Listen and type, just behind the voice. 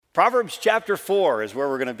Proverbs chapter 4 is where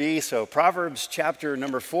we're going to be. So Proverbs chapter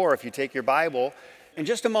number 4, if you take your Bible. In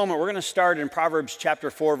just a moment, we're going to start in Proverbs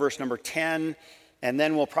chapter 4, verse number 10, and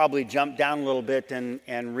then we'll probably jump down a little bit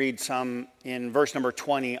and read some in verse number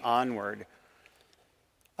 20 onward.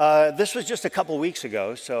 This was just a couple weeks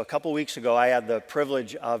ago. So a couple weeks ago, I had the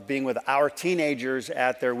privilege of being with our teenagers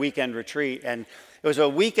at their weekend retreat. And it was a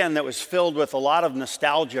weekend that was filled with a lot of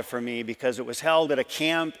nostalgia for me because it was held at a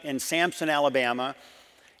camp in Sampson, Alabama.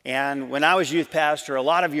 And when I was youth pastor a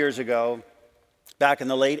lot of years ago, back in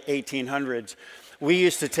the late 1800s, we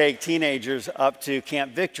used to take teenagers up to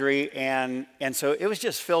Camp Victory, and so it was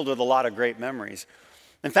just filled with a lot of great memories.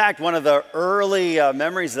 In fact, one of the early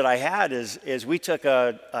memories that I had is we took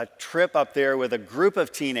a trip up there with a group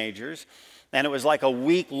of teenagers, and it was like a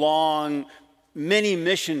week-long mini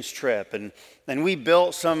missions trip, and we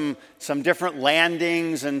built some different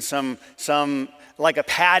landings and some like a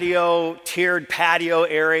patio, tiered patio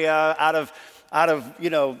area out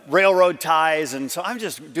of railroad ties. And so I'm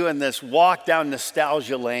just doing this walk down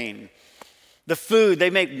nostalgia lane. The food,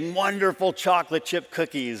 they make wonderful chocolate chip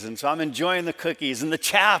cookies. And so I'm enjoying the cookies and the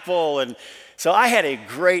chapel. And so I had a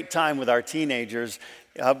great time with our teenagers,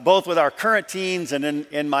 both with our current teens and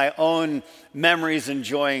in my own memories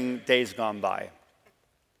enjoying days gone by.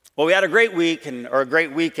 Well, we had a great week or a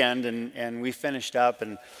great weekend, and we finished up,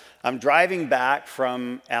 and I'm driving back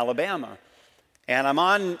from Alabama, and I'm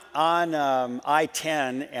on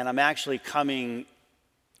I-10, and I'm actually coming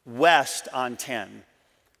west on 10,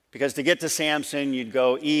 because to get to Sampson, you'd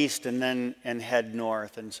go east and head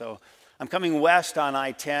north, and so I'm coming west on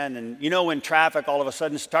I-10, and when traffic all of a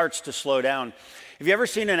sudden starts to slow down. Have you ever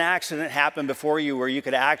seen an accident happen before you where you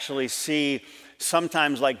could actually see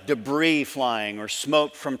sometimes like debris flying or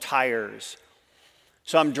smoke from tires?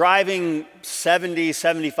 So I'm driving 70,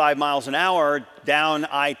 75 miles an hour down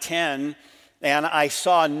I-10, and I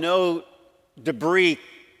saw no debris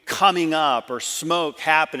coming up or smoke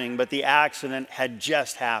happening, but the accident had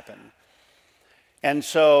just happened. And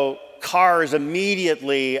so cars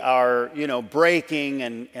immediately are, braking,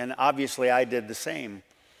 and obviously I did the same.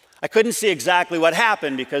 I couldn't see exactly what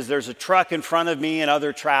happened because there's a truck in front of me and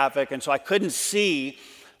other traffic, and so I couldn't see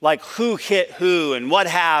like who hit who and what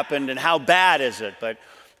happened and how bad is it, but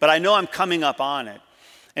I know I'm coming up on it.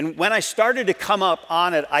 And when I started to come up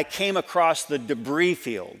on it, I came across the debris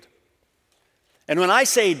field. And when I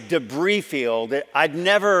say debris field, I'd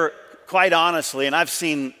never, quite honestly, and I've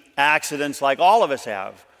seen accidents like all of us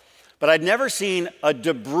have, but I'd never seen a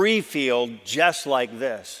debris field just like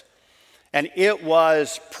this. And it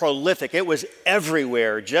was prolific. It was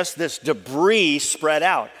everywhere, just this debris spread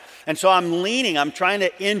out. And so I'm leaning, I'm trying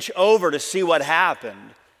to inch over to see what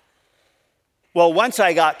happened. Well, once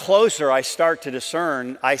I got closer, I start to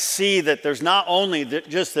discern. I see that there's not only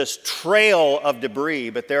just this trail of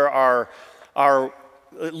debris, but there are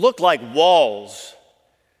it looked like walls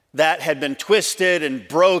that had been twisted and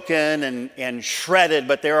broken and shredded,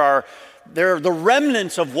 but there are the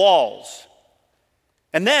remnants of walls.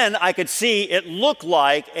 And then I could see it looked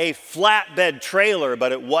like a flatbed trailer,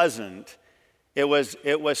 but it wasn't. It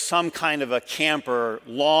was some kind of a camper,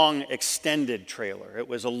 long extended trailer. It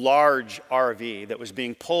was a large RV that was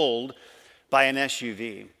being pulled by an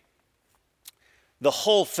SUV. The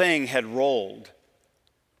whole thing had rolled.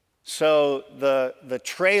 So the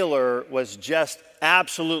trailer was just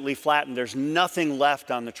absolutely flattened. There's nothing left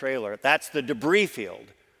on the trailer. That's the debris field.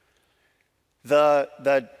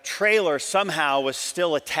 The trailer somehow was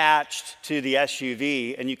still attached to the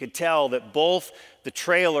SUV, and you could tell that both the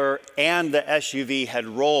trailer and the SUV had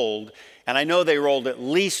rolled, and I know they rolled at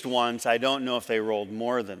least once. I don't know if they rolled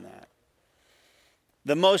more than that.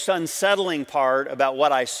 The most unsettling part about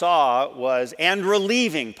what I saw was, and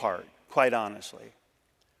relieving part, quite honestly,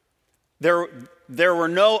 there were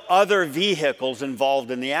no other vehicles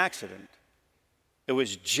involved in the accident. It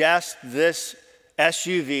was just this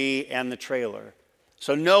SUV and the trailer.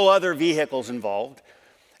 So no other vehicles involved.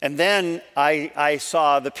 And then I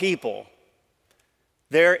saw the people.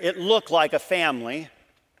 There, it looked like a family.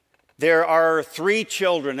 There are 3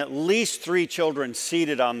 children, at least 3 children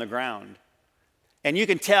seated on the ground. And you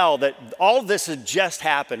can tell that all of this has just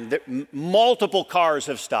happened. Multiple cars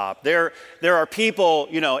have stopped. There are people,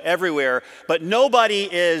 everywhere, but nobody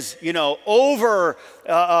is, over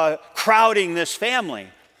crowding this family.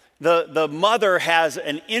 The mother has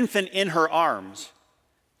an infant in her arms.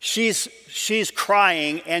 She's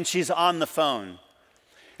crying and she's on the phone.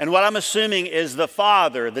 And what I'm assuming is the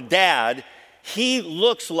father, the dad, he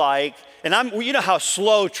looks like, and you know how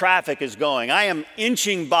slow traffic is going. I am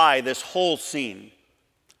inching by this whole scene.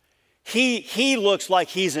 He looks like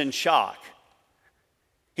he's in shock.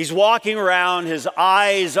 He's walking around, his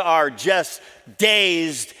eyes are just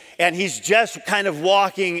dazed, and he's just kind of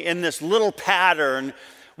walking in this little pattern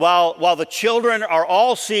while the children are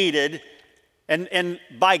all seated, and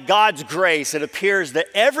by God's grace, it appears that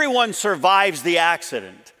everyone survives the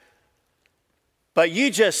accident. But you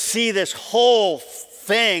just see this whole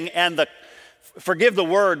thing and forgive the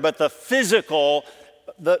word, but the physical,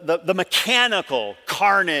 the mechanical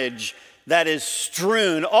carnage that is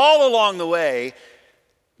strewn all along the way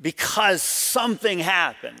because something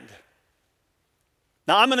happened.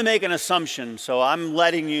 Now, I'm going to make an assumption, so I'm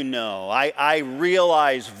letting you know. I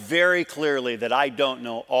realize very clearly that I don't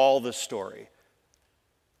know all the story.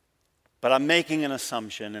 But I'm making an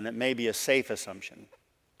assumption, and it may be a safe assumption.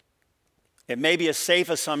 It may be a safe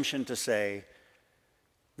assumption to say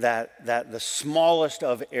that the smallest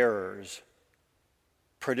of errors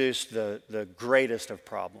produced the greatest of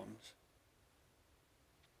problems.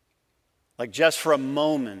 Like just for a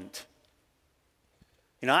moment,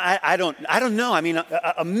 I don't know. I mean,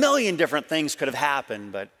 a million different things could have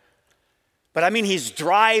happened, but I mean, he's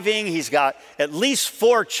driving. He's got at least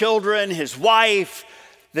 4 children, his wife,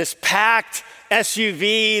 this packed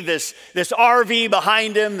SUV, this RV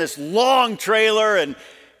behind him, this long trailer, and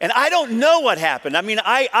I don't know what happened. I mean,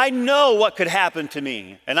 I know what could happen to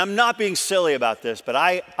me, and I'm not being silly about this, but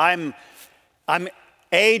I'm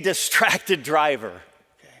a distracted driver.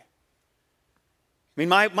 I mean,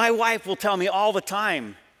 my wife will tell me all the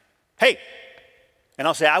time, hey, and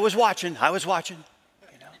I'll say, I was watching.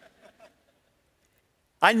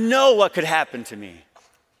 I know what could happen to me.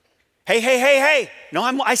 Hey. No,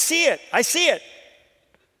 I see it.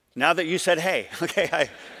 Now that you said hey, okay,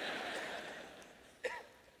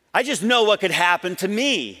 I just know what could happen to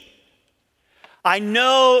me. I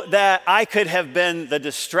know that I could have been the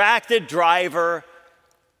distracted driver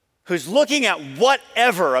who's looking at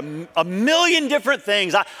whatever, a million different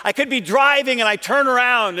things. I could be driving and I turn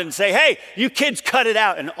around and say, hey, you kids cut it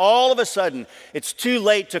out. And all of a sudden, it's too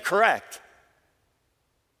late to correct.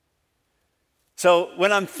 So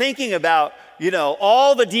when I'm thinking about,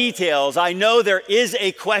 all the details, I know there is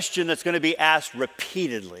a question that's going to be asked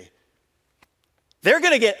repeatedly. They're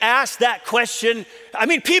going to get asked that question. I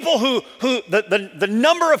mean, people who the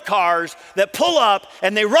number of cars that pull up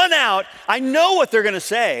and they run out, I know what they're going to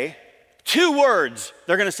say. 2 words.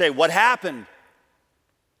 They're going to say, what happened?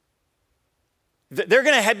 They're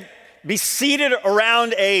going to be seated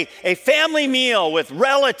around a family meal with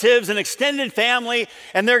relatives and extended family,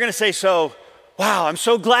 and they're going to say, so, wow, I'm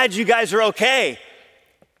so glad you guys are okay.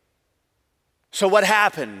 So what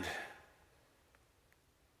happened?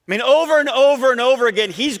 I mean, over and over and over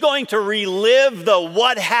again, he's going to relive the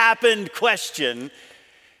what happened question.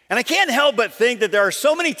 And I can't help but think that there are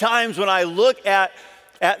so many times when I look at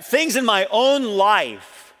things in my own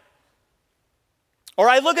life, or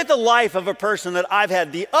I look at the life of a person that I've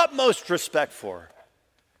had the utmost respect for.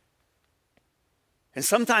 And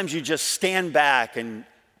sometimes you just stand back and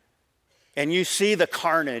you see the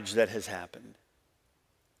carnage that has happened.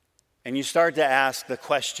 And you start to ask the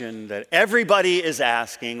question that everybody is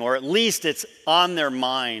asking, or at least it's on their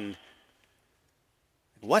mind.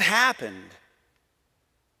 What happened?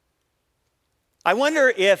 I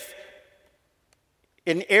wonder if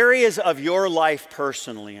in areas of your life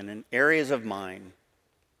personally and in areas of mine,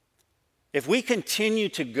 if we continue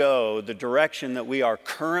to go the direction that we are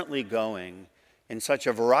currently going in such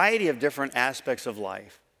a variety of different aspects of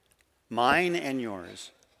life, mine and yours,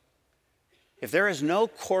 if there is no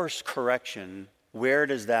course correction, where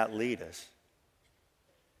does that lead us?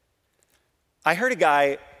 I heard a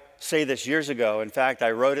guy say this years ago. In fact,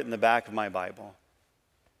 I wrote it in the back of my Bible.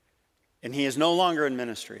 And he is no longer in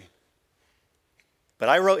ministry. But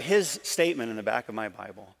I wrote his statement in the back of my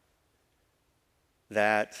Bible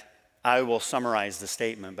that I will summarize the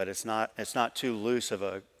statement, but it's not too loose of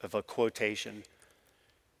a quotation.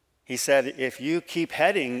 He said, if you keep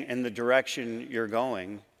heading in the direction you're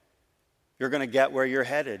going, you're going to get where you're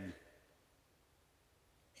headed.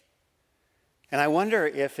 And I wonder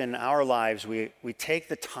if in our lives we take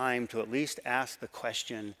the time to at least ask the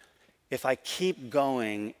question, if I keep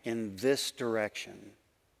going in this direction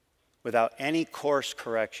without any course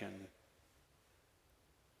correction,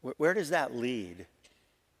 where does that lead?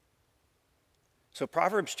 So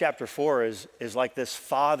Proverbs chapter 4 is like this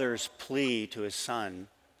father's plea to his son.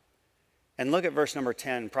 And look at verse number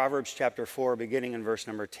 10, Proverbs chapter 4, beginning in verse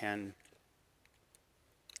number 10.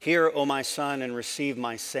 Hear, O my son, and receive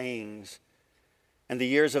my sayings, and the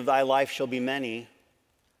years of thy life shall be many.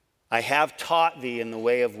 I have taught thee in the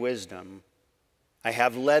way of wisdom. I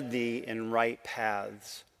have led thee in right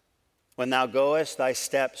paths. When thou goest, thy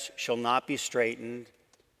steps shall not be straitened,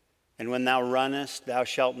 and when thou runnest, thou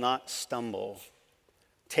shalt not stumble.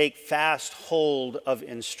 Take fast hold of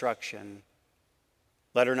instruction.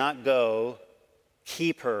 Let her not go.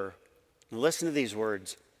 Keep her. And listen to these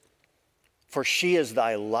words. For she is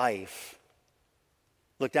thy life.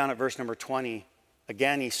 Look down at verse number 20.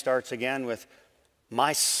 Again, he starts again with,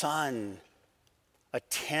 my son,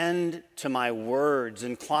 attend to my words.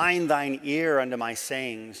 Incline thine ear unto my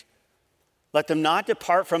sayings. Let them not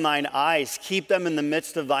depart from thine eyes. Keep them in the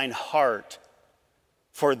midst of thine heart.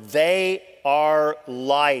 For they are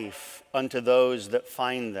life unto those that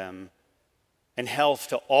find them, and health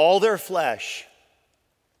to all their flesh.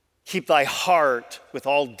 Keep thy heart with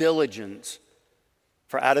all diligence,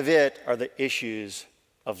 for out of it are the issues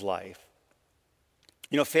of life.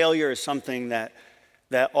 You know, failure is something that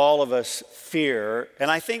all of us fear,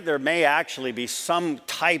 and I think there may actually be some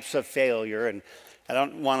types of failure, and I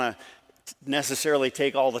don't want to necessarily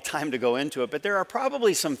take all the time to go into it, but there are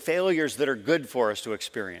probably some failures that are good for us to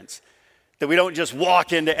experience. That we don't just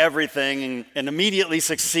walk into everything and immediately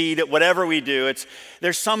succeed at whatever we do.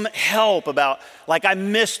 There's some help about, like, I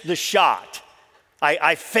missed the shot.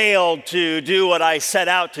 I failed to do what I set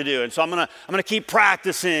out to do. And so I'm gonna keep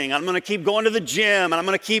practicing. I'm gonna keep going to the gym, and I'm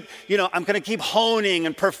gonna keep honing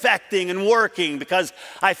and perfecting and working because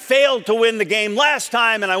I failed to win the game last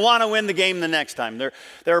time and I want to win the game the next time. There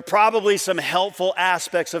are probably some helpful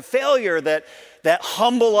aspects of failure that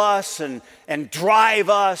humble us and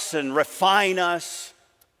drive us and refine us.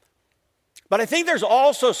 But I think there's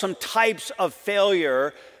also some types of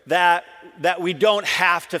failure that we don't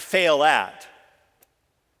have to fail at.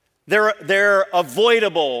 They're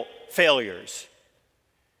avoidable failures.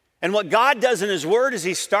 And what God does in his word is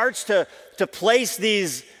he starts to place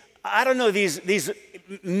these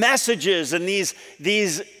messages and these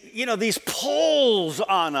pulls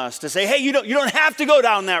on us to say, hey, you don't have to go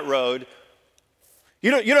down that road.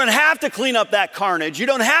 You don't have to clean up that carnage. You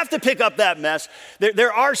don't have to pick up that mess.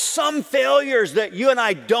 There are some failures that you and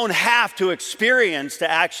I don't have to experience to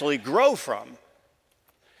actually grow from.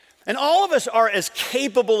 And all of us are as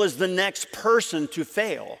capable as the next person to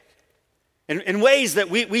fail in ways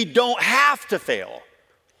that we don't have to fail.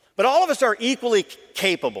 But all of us are equally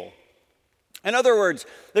capable. In other words,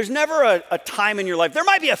 there's never a time in your life. There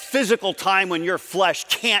might be a physical time when your flesh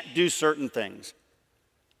can't do certain things.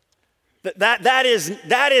 That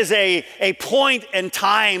is a point in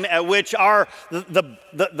time at which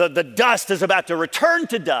the dust is about to return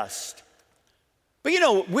to dust. But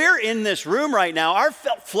we're in this room right now. Our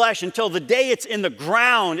flesh, until the day it's in the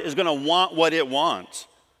ground, is going to want what it wants.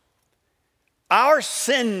 Our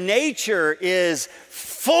sin nature is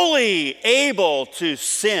fully able to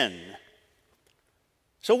sin.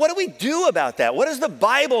 So what do we do about that? What does the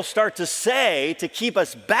Bible start to say to keep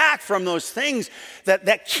us back from those things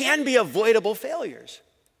that can be avoidable failures?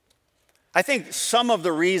 I think some of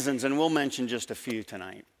the reasons, and we'll mention just a few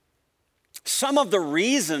tonight, some of the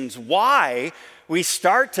reasons why we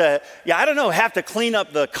start to, have to clean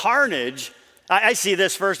up the carnage. I see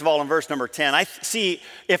this, first of all, in verse number 10. I see,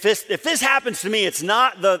 if this happens to me, it's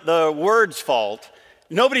not the word's fault,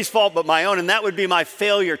 nobody's fault but my own, and that would be my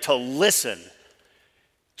failure to listen.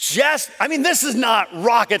 This is not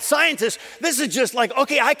rocket science. This is just like,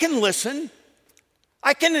 okay, I can listen.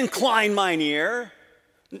 I can incline mine ear.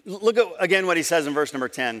 Look at, again, what he says in verse number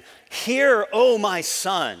 10. Hear, O my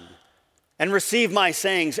son, and receive my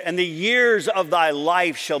sayings, and the years of thy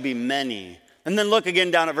life shall be many. And then look again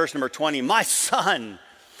down at verse number 20. My son,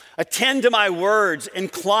 attend to my words,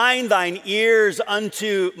 incline thine ears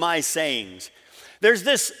unto my sayings. There's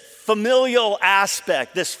this familial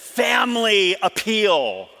aspect, this family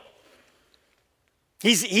appeal.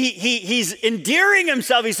 He's endearing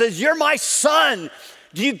himself. He says, you're my son.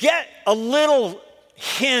 Do you get a little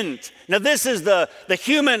hint? Now this is the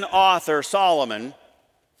human author, Solomon.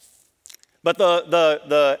 But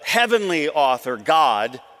the heavenly author,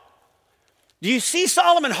 God, do you see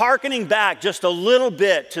Solomon hearkening back just a little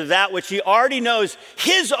bit to that which he already knows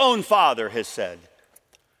his own father has said?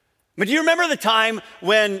 But do you remember the time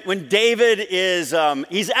when David is,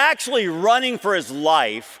 he's actually running for his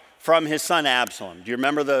life from his son Absalom? Do you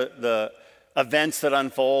remember the events that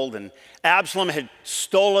unfold? And Absalom had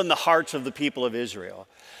stolen the hearts of the people of Israel.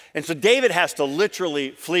 And so David has to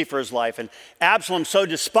literally flee for his life. And Absalom so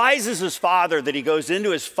despises his father that he goes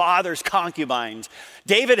into his father's concubines.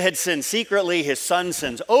 David had sinned secretly. His son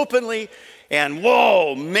sins openly. And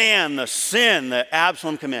whoa, man, the sin that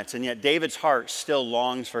Absalom commits. And yet David's heart still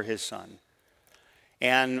longs for his son.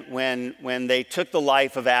 And when they took the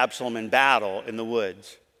life of Absalom in battle in the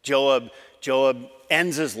woods, Joab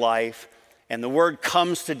ends his life. And the word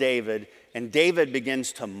comes to David. And David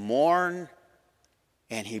begins to mourn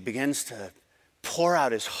and he begins to pour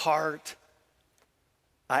out his heart.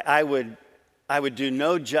 I would do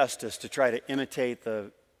no justice to try to imitate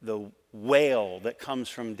the wail that comes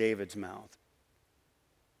from David's mouth.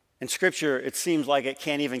 In Scripture, it seems like it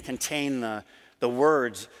can't even contain the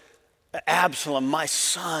words, Absalom, my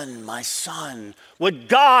son, my son. Would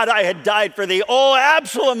God I had died for thee. Oh,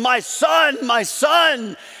 Absalom, my son, my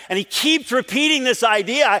son. And he keeps repeating this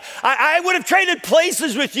idea. I would have traded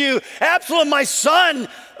places with you. Absalom, my son.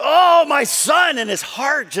 Oh, my son. And his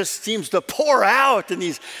heart just seems to pour out. And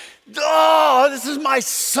he's, oh, this is my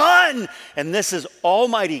son. And this is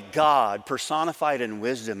Almighty God personified in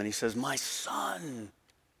wisdom. And he says, my son,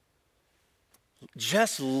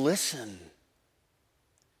 just listen.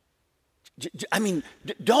 I mean,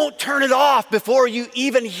 don't turn it off before you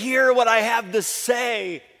even hear what I have to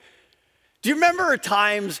say. Do you remember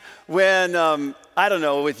times when, I don't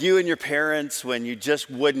know, with you and your parents, when you just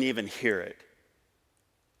wouldn't even hear it?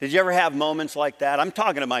 Did you ever have moments like that? I'm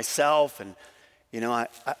talking to myself, and, you know,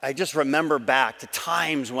 I just remember back to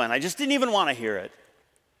times when I just didn't even want to hear it.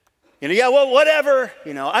 You know, yeah, well, whatever.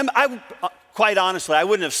 You know, I quite honestly, I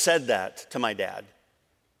wouldn't have said that to my dad,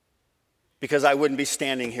 because I wouldn't be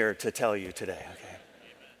standing here to tell you today, okay?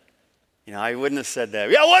 You know, I wouldn't have said that.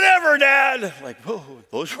 Yeah, whatever, Dad. Like, whoa,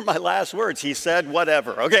 those were my last words. He said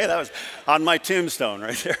whatever. Okay, that was on my tombstone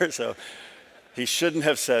right there. So he shouldn't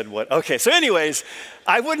have said what. Okay, so anyways,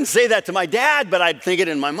 I wouldn't say that to my dad, but I'd think it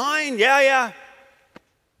in my mind. Yeah.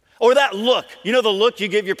 Or that look. You know the look you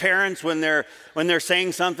give your parents when they're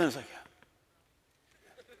saying something? It's like,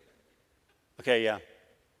 okay, yeah.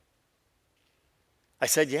 I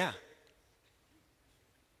said yeah.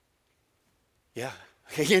 Yeah.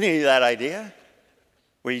 You need that idea?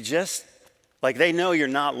 Where you just, like they know you're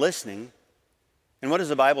not listening. And what does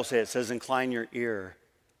the Bible say? It says, incline your ear.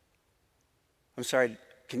 I'm sorry,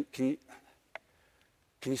 can you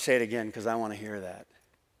say it again? Because I want to hear that.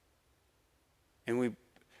 And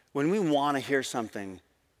when we want to hear something,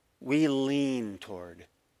 we lean toward.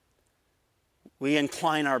 We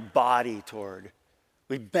incline our body toward.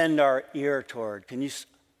 We bend our ear toward.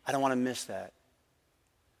 I don't want to miss that.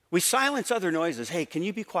 We silence other noises. Hey, can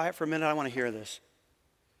you be quiet for a minute? I want to hear this.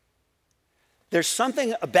 There's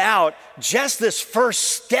something about just this first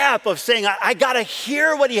step of saying, I got to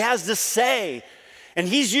hear what he has to say. And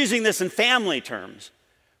he's using this in family terms.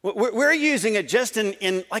 We're using it just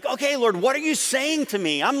in like, okay, Lord, what are you saying to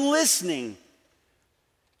me? I'm listening.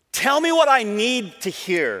 Tell me what I need to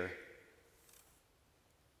hear.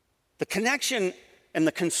 The connection and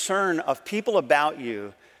the concern of people about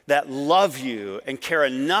you that love you and care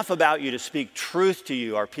enough about you to speak truth to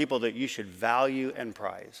you are people that you should value and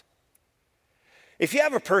prize. If you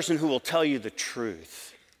have a person who will tell you the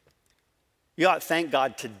truth, you ought to thank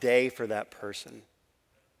God today for that person.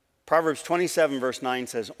 Proverbs 27 verse 9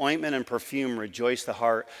 says, ointment and perfume rejoice the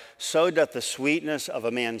heart, so doth the sweetness of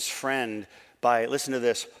a man's friend by, listen to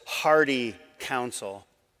this, hearty counsel.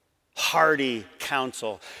 Hearty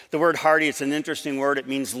counsel. The word hearty, it's an interesting word. It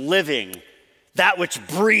means living. That which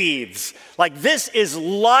breathes. Like this is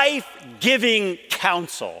life-giving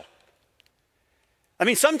counsel. I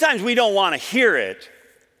mean, sometimes we don't want to hear it,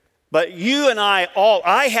 but you and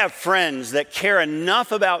I have friends that care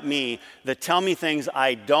enough about me that tell me things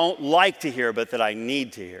I don't like to hear, but that I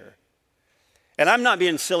need to hear. And I'm not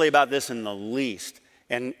being silly about this in the least.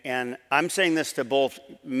 And I'm saying this to both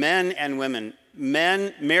men and women.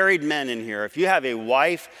 Men, married men in here, if you have a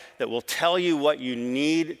wife that will tell you what you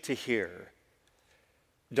need to hear,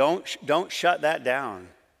 Don't shut that down.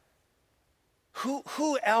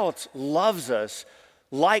 Who else loves us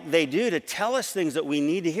like they do to tell us things that we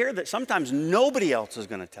need to hear that sometimes nobody else is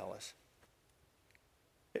going to tell us?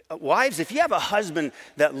 Wives, if you have a husband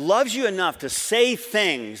that loves you enough to say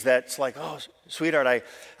things that's like, oh, sweetheart,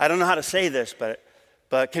 I don't know how to say this,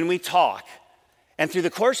 but can we talk? And through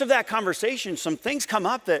the course of that conversation, some things come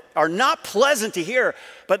up that are not pleasant to hear,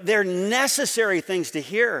 but they're necessary things to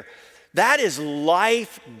hear. That is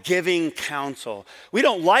life-giving counsel. We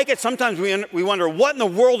don't like it. Sometimes we wonder, what in the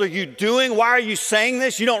world are you doing? Why are you saying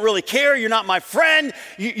this? You don't really care. You're not my friend.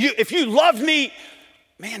 If you loved me,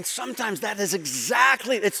 man, sometimes that is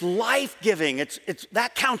exactly, it's life-giving. It's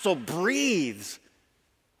that counsel breathes.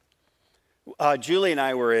 Julie and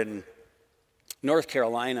I were in North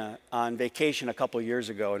Carolina on vacation a couple years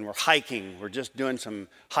ago, and we're hiking. We're just doing some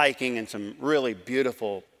hiking in some really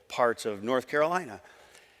beautiful parts of North Carolina.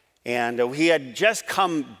 And we had just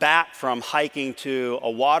come back from hiking to a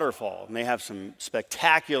waterfall, and they have some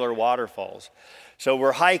spectacular waterfalls. So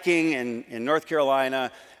we're hiking in North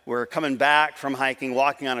Carolina. We're coming back from hiking,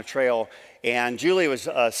 walking on a trail, and Julie was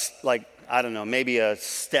maybe a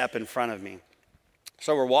step in front of me.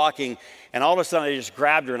 So we're walking, and all of a sudden I just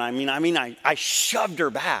grabbed her, and I shoved her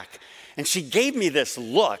back. And she gave me this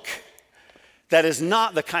look that is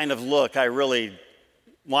not the kind of look I really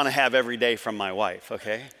want to have every day from my wife,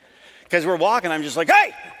 okay? Because we're walking, I'm just like,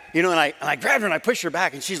 hey! And I grabbed her and I pushed her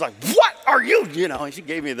back, and she's like, what are you? And she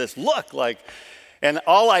gave me this look like, and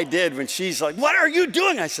all I did when she's like, what are you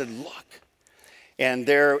doing? I said, look. And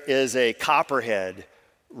there is a copperhead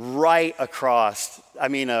right across,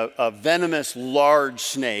 a venomous large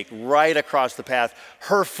snake right across the path.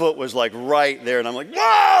 Her foot was like right there, and I'm like,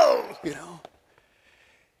 whoa!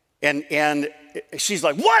 And she's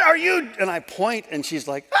like, what are you? And I point, and she's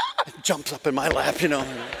like, jumps up in my lap,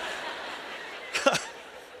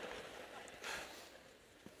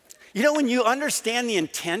 When you understand the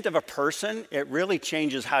intent of a person, it really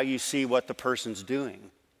changes how you see what the person's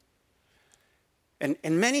doing. And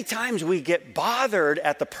many times we get bothered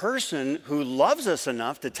at the person who loves us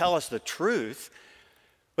enough to tell us the truth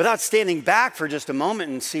without standing back for just a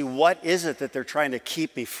moment and see what is it that they're trying to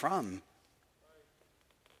keep me from.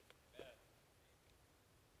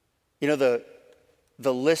 The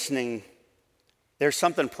listening, there's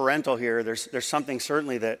something parental here. There's something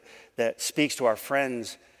certainly that speaks to our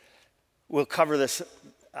friends. We'll cover this,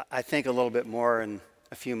 I think, a little bit more in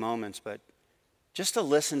a few moments, but just to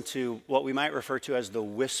listen to what we might refer to as the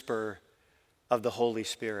whisper of the Holy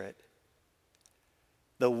Spirit.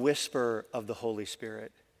 The whisper of the Holy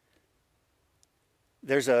Spirit.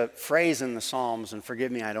 There's a phrase in the Psalms, and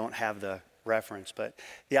forgive me, I don't have the reference, but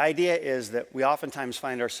the idea is that we oftentimes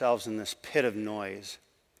find ourselves in this pit of noise.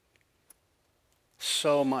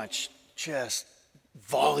 So much just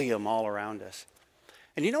volume all around us.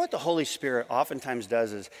 And you know what the Holy Spirit oftentimes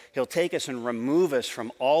does is he'll take us and remove us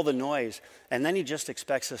from all the noise, and then he just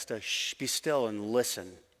expects us to be still and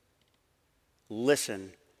listen.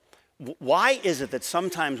 Listen. Why is it that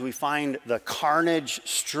sometimes we find the carnage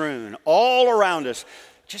strewn all around us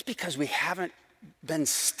just because we haven't been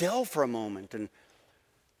still for a moment? And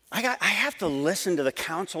I have to listen to the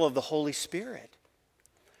counsel of the Holy Spirit.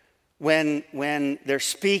 When they're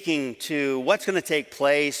speaking to what's going to take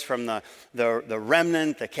place from the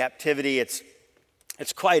remnant, the captivity, it's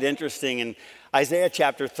quite interesting. In Isaiah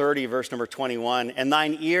chapter 30, verse number 21, and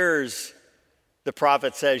thine ears, the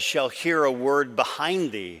prophet says, shall hear a word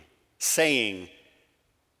behind thee, saying,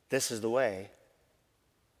 this is the way,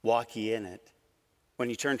 walk ye in it. When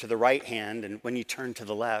you turn to the right hand and when you turn to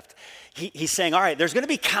the left. He's saying, all right, there's going to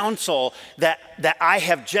be counsel that I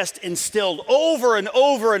have just instilled over and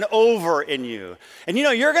over and over in you. And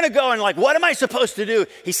you're going to go and like, what am I supposed to do?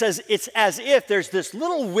 He says, it's as if there's this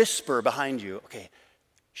little whisper behind you. Okay,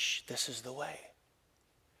 shh, this is the way.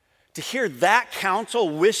 To hear that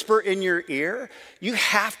counsel whisper in your ear, you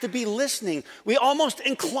have to be listening. We almost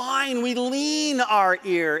incline, we lean our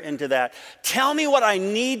ear into that. Tell me what I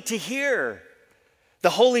need to hear. The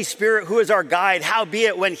Holy Spirit, who is our guide,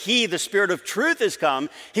 howbeit when he, the Spirit of truth, is come,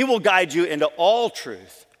 he will guide you into all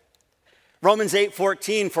truth. Romans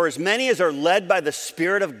 8:14, for as many as are led by the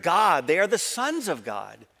Spirit of God, they are the sons of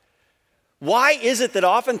God. Why is it that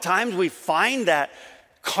oftentimes we find that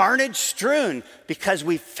carnage strewn? Because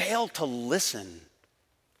we fail to listen.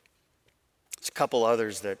 There's a couple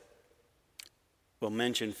others that we'll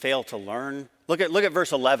mention. Fail to learn. Look at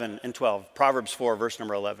verse 11 and 12, Proverbs 4, verse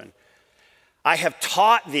number 11. I have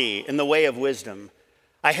taught thee in the way of wisdom.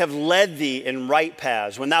 I have led thee in right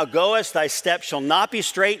paths. When thou goest, thy steps shall not be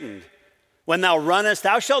straitened. When thou runnest,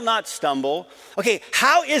 thou shalt not stumble. Okay,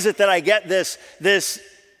 how is it that I get this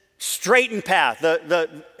straightened path?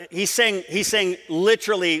 He's saying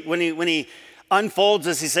literally when he unfolds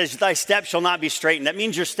this, he says, thy steps shall not be straightened. That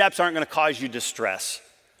means your steps aren't going to cause you distress.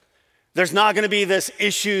 There's not going to be this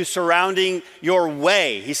issue surrounding your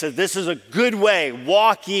way. He says, this is a good way.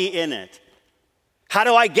 Walk ye in it. How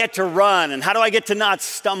do I get to run and how do I get to not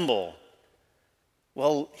stumble?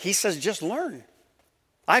 Well, he says, just learn.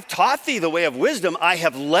 I've taught thee the way of wisdom. I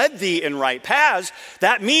have led thee in right paths.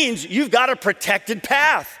 That means you've got a protected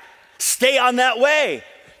path. Stay on that way.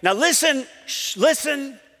 Now listen.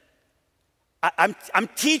 I'm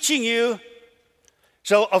teaching you.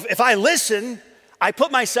 So if I listen, I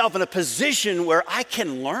put myself in a position where I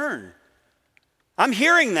can learn. I'm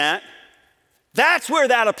hearing that. That's where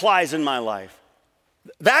that applies in my life.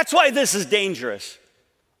 That's why this is dangerous.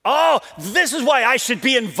 Oh, this is why I should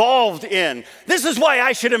be involved in. This is why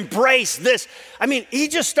I should embrace this. He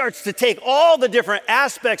just starts to take all the different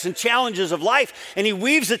aspects and challenges of life and he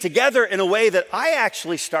weaves it together in a way that I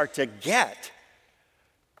actually start to get.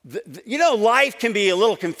 Life can be a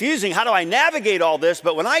little confusing. How do I navigate all this?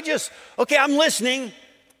 But when I'm listening.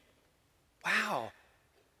 Wow,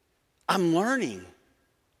 I'm learning.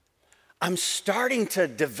 I'm starting to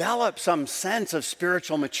develop some sense of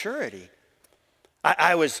spiritual maturity.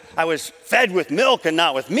 I was fed with milk and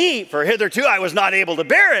not with meat, for hitherto I was not able to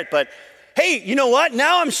bear it. But hey, you know what?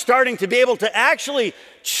 Now I'm starting to be able to actually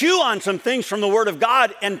chew on some things from the Word of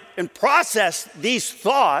God and process these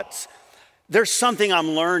thoughts. There's something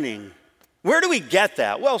I'm learning. Where do we get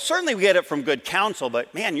that? Well, certainly we get it from good counsel,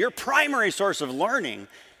 but man, your primary source of learning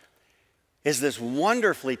is this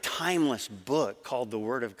wonderfully timeless book called the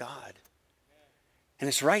Word of God. And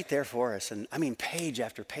it's right there for us. And I mean, page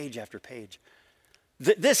after page after page.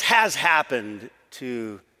 This has happened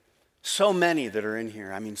to so many that are in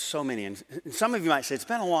here. I mean, so many. And some of you might say, it's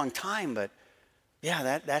been a long time, but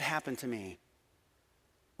yeah, that happened to me.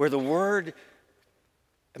 Where the Word,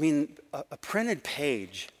 I mean, a printed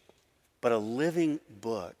page, but a living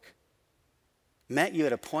book, met you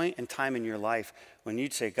at a point in time in your life when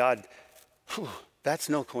you'd say, God, that's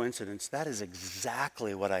no coincidence. That is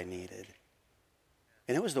exactly what I needed.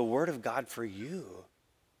 And it was the Word of God for you.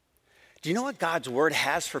 Do you know what God's Word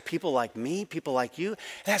has for people like me, people like you? It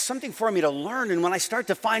has something for me to learn. And when I start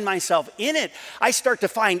to find myself in it, I start to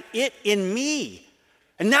find it in me.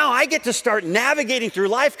 And now I get to start navigating through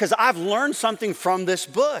life because I've learned something from this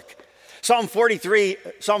book. Psalm 43,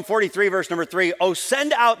 verse number 3, oh,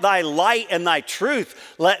 send out thy light and thy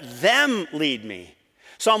truth. Let them lead me.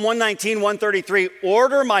 Psalm 119, 133,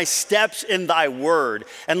 order my steps in thy word,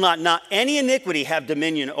 and let not any iniquity have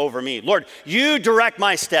dominion over me. Lord, you direct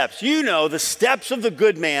my steps. You know the steps of the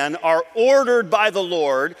good man are ordered by the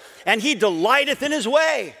Lord, and he delighteth in his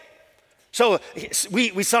way. So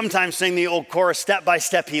we sometimes sing the old chorus, step by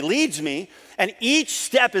step he leads me, and each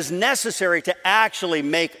step is necessary to actually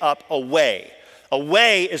make up a way. A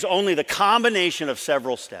way is only the combination of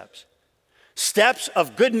several steps. Steps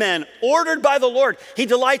of good men ordered by the Lord. He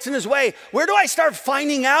delights in his way. Where do I start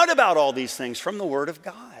finding out about all these things? From the Word of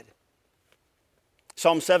God.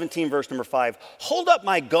 Psalm 17, verse number 5. Hold up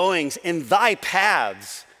my goings in thy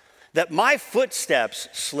paths, that my footsteps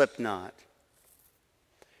slip not.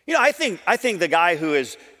 You know, I think the guy who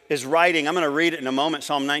is writing, I'm going to read it in a moment,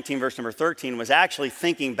 Psalm 19, verse number 13, was actually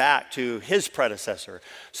thinking back to his predecessor.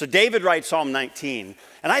 So David writes Psalm 19,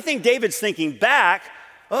 and I think David's thinking back,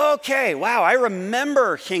 okay, wow, I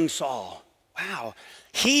remember King Saul. Wow.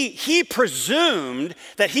 He presumed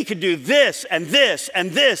that he could do this and this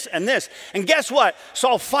and this and this. And guess what?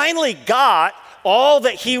 Saul finally got all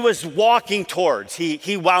that he was walking towards.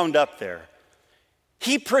 He wound up there.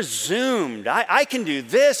 He presumed, I can do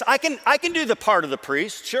this. I can do the part of the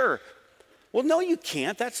priest, sure. Well, no, you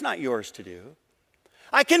can't. That's not yours to do.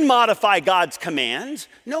 I can modify God's commands.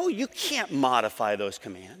 No, you can't modify those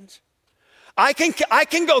commands. I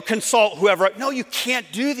can go consult whoever. No, you can't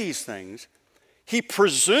do these things. He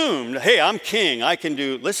presumed, hey, I'm king. I can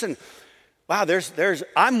do, listen, wow,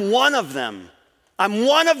 I'm one of them. I'm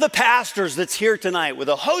one of the pastors that's here tonight with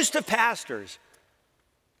a host of pastors.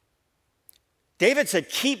 David said,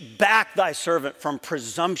 keep back thy servant from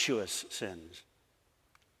presumptuous sins.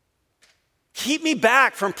 Keep me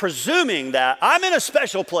back from presuming that I'm in a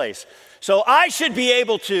special place. So I should be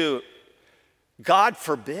able to, God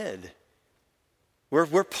forbid.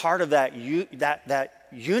 We're part of that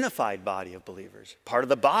unified body of believers, part of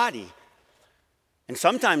the body. And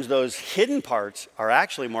sometimes those hidden parts are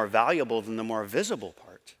actually more valuable than the more visible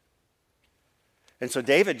parts. And so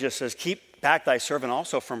David just says, keep back thy servant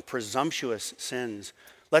also from presumptuous sins.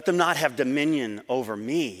 Let them not have dominion over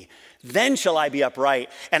me. Then shall I be upright,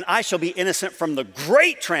 and I shall be innocent from the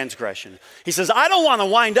great transgression. He says, I don't want to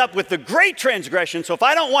wind up with the great transgression, so if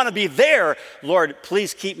I don't want to be there, Lord,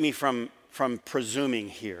 please keep me from presuming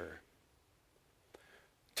here.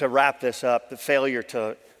 To wrap this up, the failure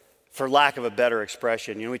to, for lack of a better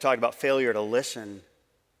expression, we talked about failure to listen,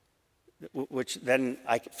 which then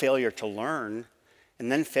failure to learn,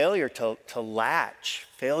 and then failure to latch,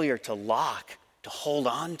 failure to lock, to hold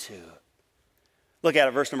on to. Look at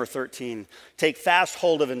it, verse number 13. Take fast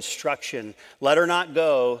hold of instruction. Let her not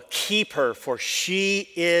go. Keep her, for she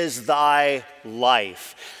is thy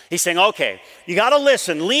life. He's saying, okay, you got to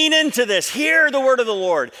listen. Lean into this. Hear the word of the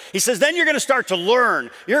Lord. He says, then you're going to start to learn.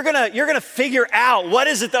 You're going to figure out what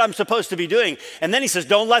is it that I'm supposed to be doing. And then he says,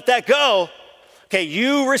 don't let that go. Okay,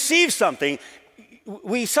 you receive something.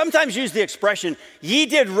 We sometimes use the expression, ye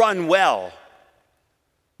did run well.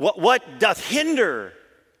 What doth hinder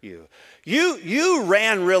you? You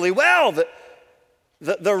ran really well.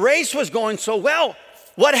 The race was going so well.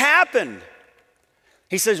 What happened?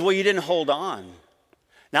 He says, well, you didn't hold on.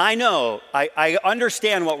 Now, I know, I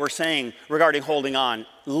understand what we're saying regarding holding on.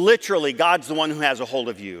 Literally, God's the one who has a hold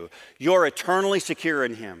of you. You're eternally secure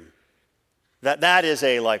in him. That is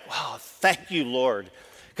wow, thank you, Lord.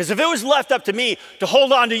 Because if it was left up to me to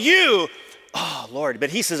hold on to you, oh, Lord. But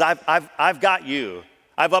he says, I've got you.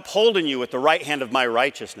 I've upholden you with the right hand of my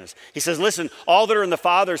righteousness. He says, listen, all that are in the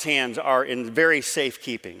Father's hands are in very safe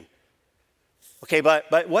keeping. Okay, but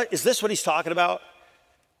is this what he's talking about?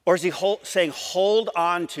 Or is he saying, hold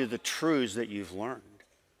on to the truths that you've learned?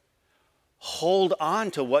 Hold on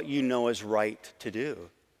to what you know is right to do.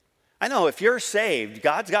 I know if you're saved,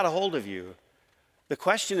 God's got a hold of you. The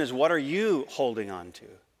question is, what are you holding on to?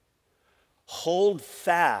 Hold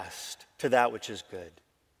fast to that which is good.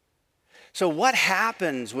 So what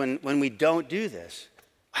happens when we don't do this?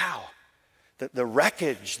 Wow, the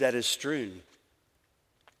wreckage that is strewn.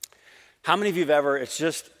 How many of you have ever, it's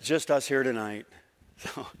just us here tonight.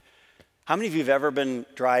 So, how many of you have ever been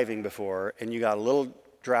driving before and you got a little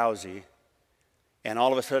drowsy and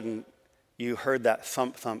all of a sudden you heard that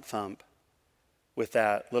thump, thump, thump with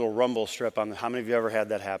that little rumble strip on how many of you ever had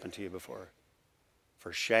that happen to you before?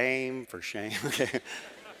 For shame. Okay.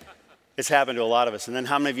 It's happened to a lot of us. And then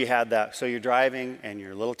how many of you had that? So you're driving and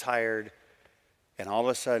you're a little tired and all of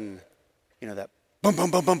a sudden, that boom, boom,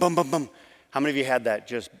 boom, boom, boom, boom, boom. How many of you had that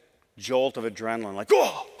just jolt of adrenaline, like,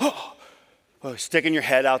 sticking your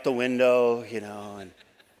head out the window, and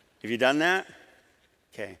have you done that?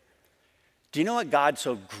 Okay. Do you know what God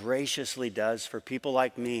so graciously does for people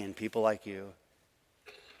like me and people like you?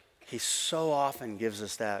 He so often gives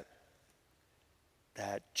us that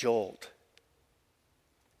jolt.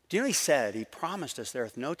 Do you know he said, he promised us, there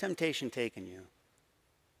hath no temptation taken you,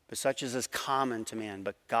 but such as is common to man.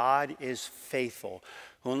 But God is faithful,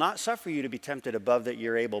 who will not suffer you to be tempted above that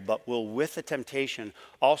you're able, but will with the temptation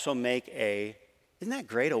also make isn't that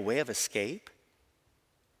great, a way of escape?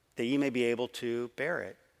 That you may be able to bear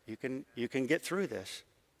it. You can get through this.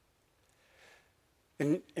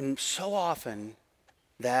 And so often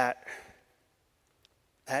that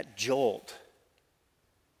jolt,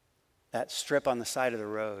 that strip on the side of the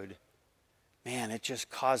road, man, it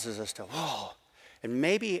just causes us to, whoa. And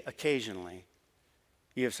maybe occasionally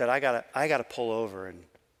you have said, I gotta pull over and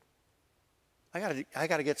I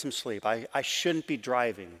gotta get some sleep. I shouldn't be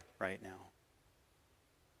driving right now.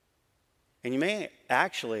 And you may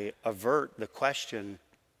actually avert the question,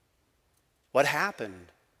 what happened?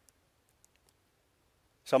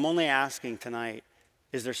 So I'm only asking tonight,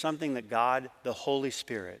 is there something that God, the Holy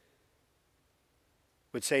Spirit,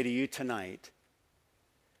 would say to you tonight?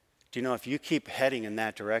 Do you know, if you keep heading in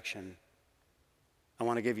that direction, I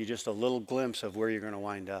want to give you just a little glimpse of where you're going to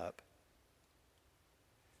wind up.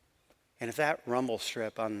 And if that rumble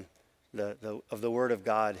strip on of the Word of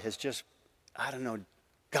God has just,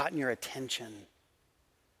 gotten your attention,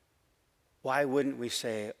 why wouldn't we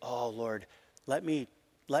say, oh, Lord, let me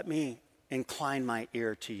incline my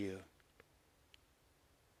ear to you.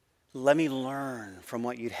 Let me learn from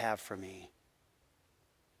what you'd have for me.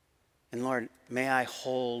 And Lord, may I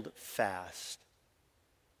hold fast.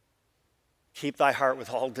 Keep thy heart with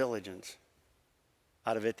all diligence,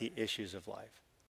 out of it the issues of life.